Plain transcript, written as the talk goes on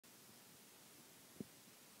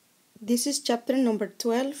This is chapter number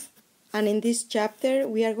 12, and in this chapter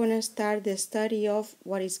we are going to start the study of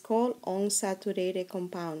what is called unsaturated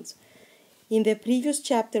compounds. In the previous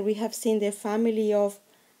chapter we have seen the family of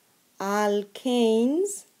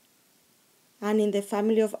alkanes, and in the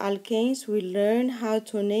family of alkanes we learn how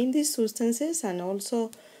to name these substances and also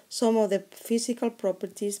some of the physical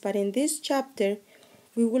properties, but in this chapter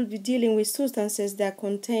we will be dealing with substances that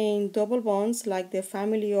contain double bonds, like the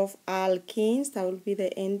family of alkenes, that will be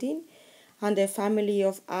the ending, and the family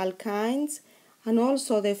of alkynes, and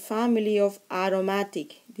also the family of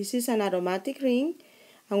aromatic. This is an aromatic ring,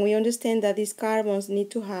 and we understand that these carbons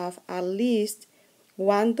need to have at least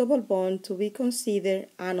one double bond to be considered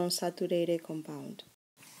an unsaturated compound.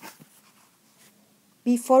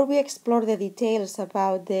 Before we explore the details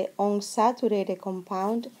about the unsaturated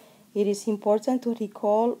compound, it is important to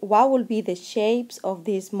recall what will be the shapes of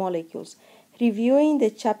these molecules. Reviewing the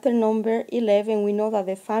chapter number 11, we know that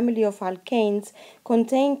the family of alkanes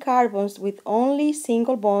contain carbons with only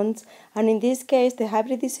single bonds, and in this case the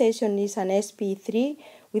hybridization is an sp3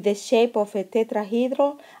 with the shape of a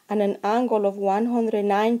tetrahedral and an angle of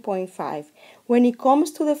 109.5. When it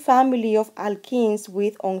comes to the family of alkenes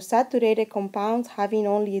with unsaturated compounds having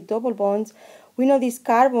only double bonds, we know this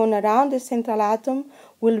carbon around the central atom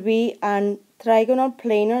will be an trigonal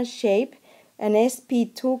planar shape, an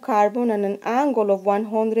sp2 carbon, and an angle of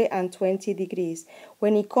 120 degrees.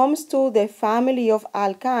 When it comes to the family of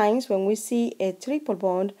alkynes, when we see a triple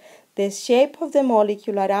bond, the shape of the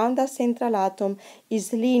molecule around the central atom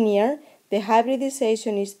is linear. The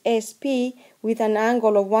hybridization is sp with an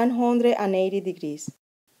angle of 180 degrees.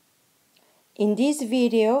 In this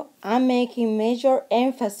video, I'm making major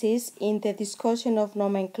emphasis in the discussion of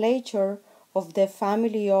nomenclature of the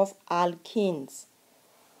family of alkenes.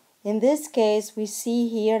 In this case, we see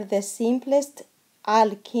here the simplest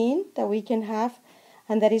alkene that we can have,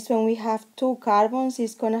 and that is when we have two carbons,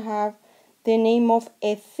 it's going to have the name of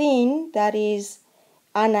ethene, that is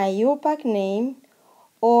an IUPAC name,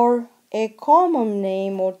 or a common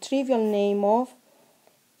name or trivial name of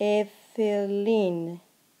ethylene.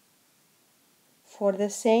 For the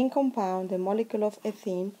same compound, the molecule of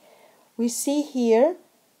ethene, we see here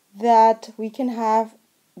that we can have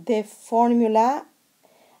the formula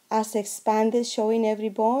as expanded, showing every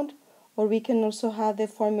bond, or we can also have the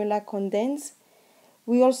formula condensed.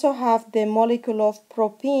 We also have the molecule of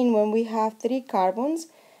propene when we have three carbons.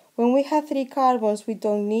 When we have three carbons, we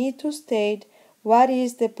don't need to state what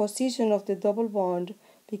is the position of the double bond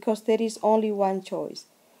because there is only one choice.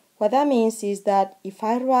 What that means is that if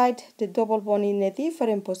I write the double bond in a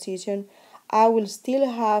different position, I will still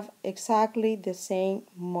have exactly the same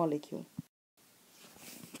molecule.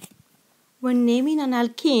 When naming an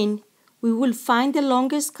alkene, we will find the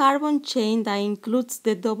longest carbon chain that includes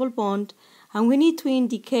the double bond, and we need to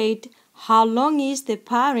indicate how long is the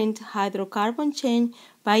parent hydrocarbon chain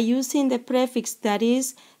by using the prefix that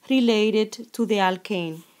is related to the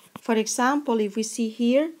alkane. For example, if we see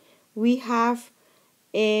here, we have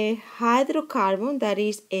a hydrocarbon that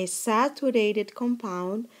is a saturated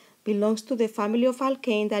compound, belongs to the family of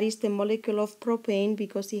alkane, that is the molecule of propane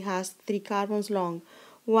because it has three carbons long.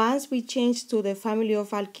 Once we change to the family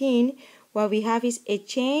of alkene, what we have is a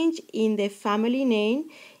change in the family name.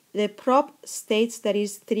 The prop states that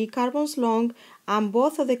is three carbons long, and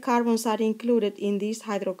both of the carbons are included in this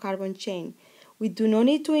hydrocarbon chain. We do not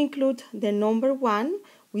need to include the number 1.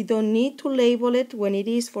 We don't need to label it when it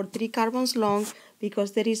is for three carbons long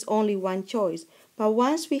because there is only one choice. But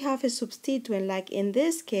once we have a substituent, like in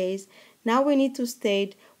this case, now we need to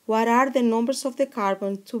state what are the numbers of the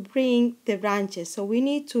carbon to bring the branches. So we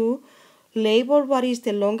need to label what is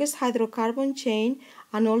the longest hydrocarbon chain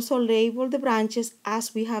and also label the branches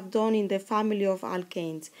as we have done in the family of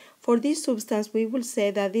alkanes. For this substance, we will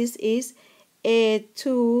say that this is a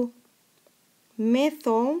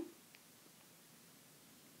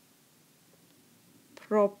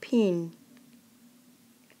 2-methylpropene.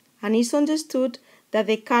 And it's understood that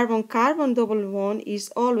the carbon-carbon double bond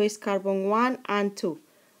is always carbon 1 and 2.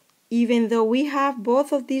 Even though we have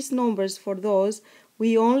both of these numbers for those,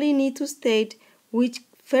 we only need to state which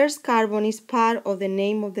first carbon is part of the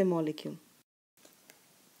name of the molecule.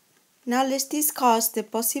 Now let's discuss the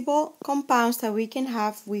possible compounds that we can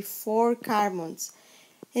have with 4 carbons.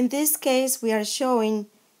 In this case, we are showing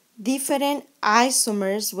different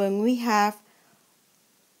isomers when we have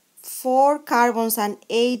 4 carbons and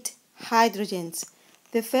 8 hydrogens.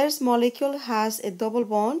 The first molecule has a double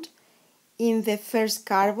bond in the first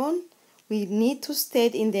carbon. We need to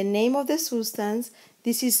state in the name of the substance.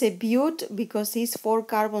 This is a but because it's 4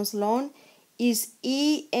 carbons long. Is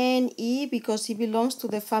ENE because it belongs to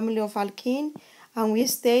the family of alkene, and we're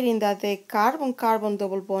stating that the carbon-carbon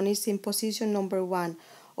double bond is in position number 1.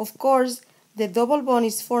 Of course, the double bond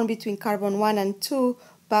is formed between carbon 1 and 2,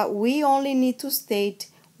 but we only need to state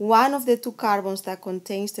one of the two carbons that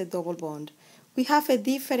contains the double bond. We have a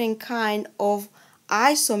different kind of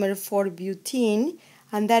isomer for butene,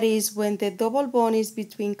 and that is when the double bond is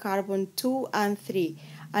between carbon 2 and 3.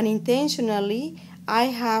 And intentionally, I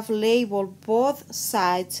have labeled both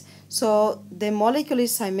sides so the molecule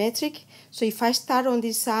is symmetric. So if I start on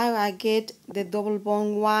this side, I get the double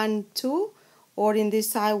bond 1, 2, or in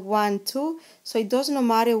this side 1, 2. So it doesn't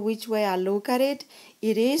matter which way I look at it.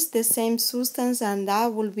 It is the same substance, and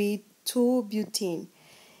that will be 2-butene.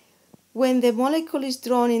 When the molecule is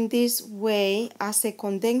drawn in this way as a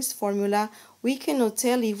condensed formula, we cannot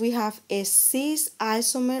tell if we have a cis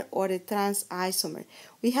isomer or a trans isomer.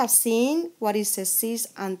 We have seen what is a cis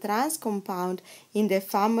and trans compound in the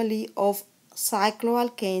family of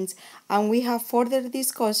cycloalkanes, and we have further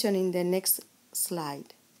discussion in the next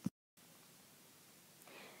slide.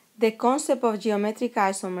 The concept of geometric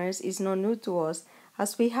isomers is not new to us,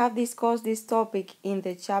 as we have discussed this topic in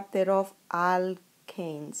the chapter of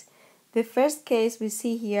alkenes. The first case we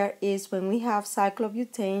see here is when we have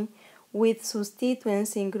cyclobutane with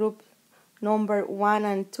substituents in group number 1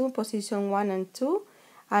 and 2, position 1 and 2,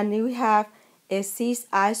 and we have a cis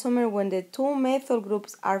isomer when the two methyl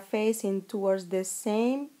groups are facing towards the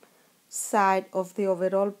same side of the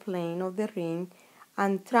overall plane of the ring,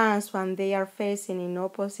 and trans when they are facing in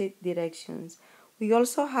opposite directions. We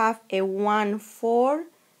also have a 1,4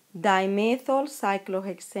 dimethyl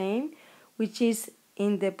cyclohexane, which is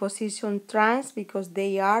in the position trans because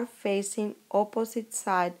they are facing opposite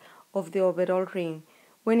side of the overall ring.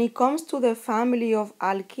 When it comes to the family of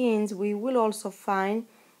alkenes, we will also find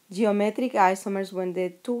geometric isomers when the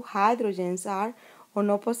two hydrogens are on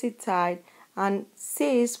opposite side, and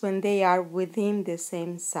cis when they are within the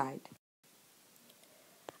same side.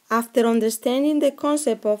 After understanding the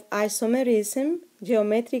concept of isomerism,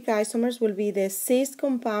 geometric isomers will be the cis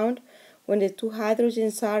compound when the two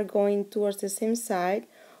hydrogens are going towards the same side,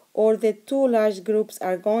 or the two large groups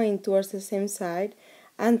are going towards the same side,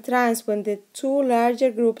 and trans when the two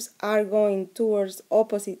larger groups are going towards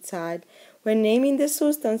opposite side. When naming the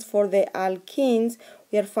substance for the alkenes,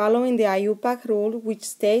 we are following the Pact Rule, which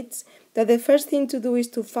states that the first thing to do is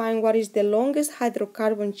to find what is the longest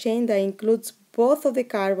hydrocarbon chain that includes both of the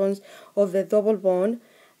carbons of the double bond.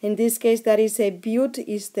 In this case, that is a but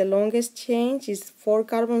is the longest chain, is 4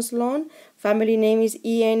 carbons long. Family name is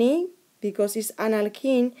ENE because it's an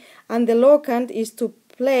alkene, and the locant is to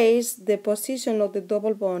place the position of the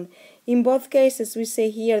double bond. In both cases, we say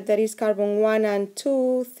here that is carbon 1 and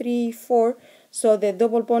 2, 3, 4. So the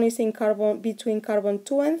double bond is in carbon between carbon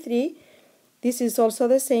 2 and 3. This is also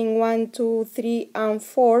the same 1, 2, 3, and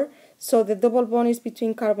 4. So the double bond is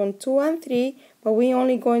between carbon 2 and 3, but we're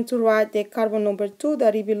only going to write the carbon number 2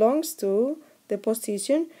 that it belongs to, the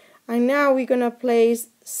position. And now we're going to place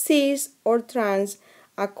cis or trans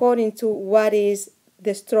according to what is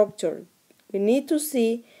the structure. We need to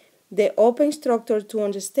see the open structure to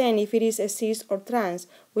understand if it is a cis or trans.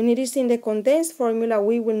 When it is in the condensed formula,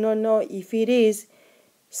 we will not know if it is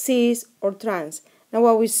cis or trans. Now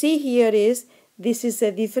what we see here is this is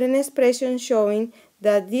a different expression showing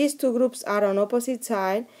that these two groups are on opposite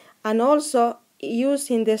side, and also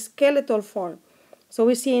using the skeletal form. So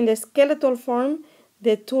we see in the skeletal form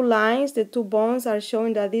the two lines, the two bonds are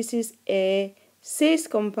showing that this is a cis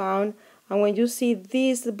compound, and when you see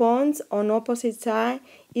these bonds on opposite side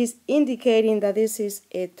is indicating that this is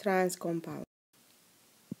a trans compound.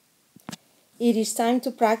 It is time to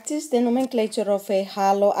practice the nomenclature of a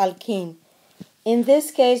haloalkene. In this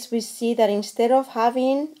case, we see that instead of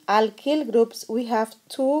having alkyl groups, we have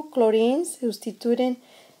two chlorines substituted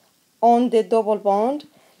on the double bond.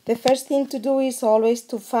 The first thing to do is always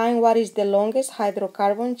to find what is the longest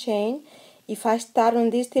hydrocarbon chain. If I start on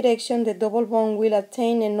this direction, the double bond will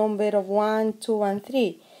attain a number of 1, 2, and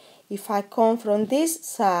 3. If I come from this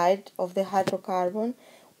side of the hydrocarbon,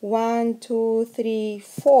 1, 2, 3,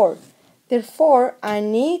 4. Therefore, I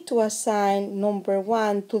need to assign number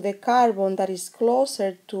 1 to the carbon that is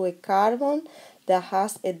closer to a carbon that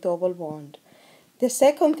has a double bond. The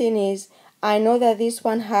second thing is, I know that this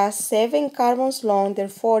one has 7 carbons long,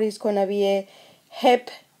 therefore it's going to be a hep.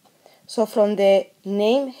 So from the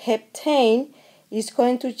name heptane, it's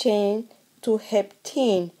going to change to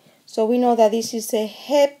heptene. So we know that this is a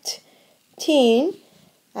heptene,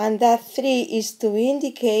 and that 3 is to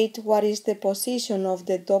indicate what is the position of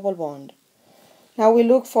the double bond. Now we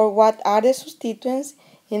look for what are the substituents.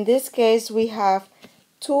 In this case, we have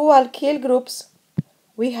two alkyl groups.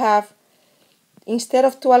 We have Instead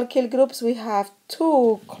of two alkyl groups, we have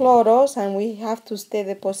two chloros, and we have to state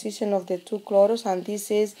the position of the two chloros, and this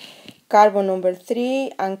is carbon number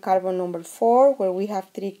 3 and carbon number 4, where we have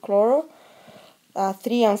 3 chloro,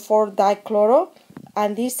 3 and 4 dichloro,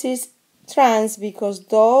 and this is trans because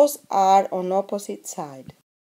those are on opposite side.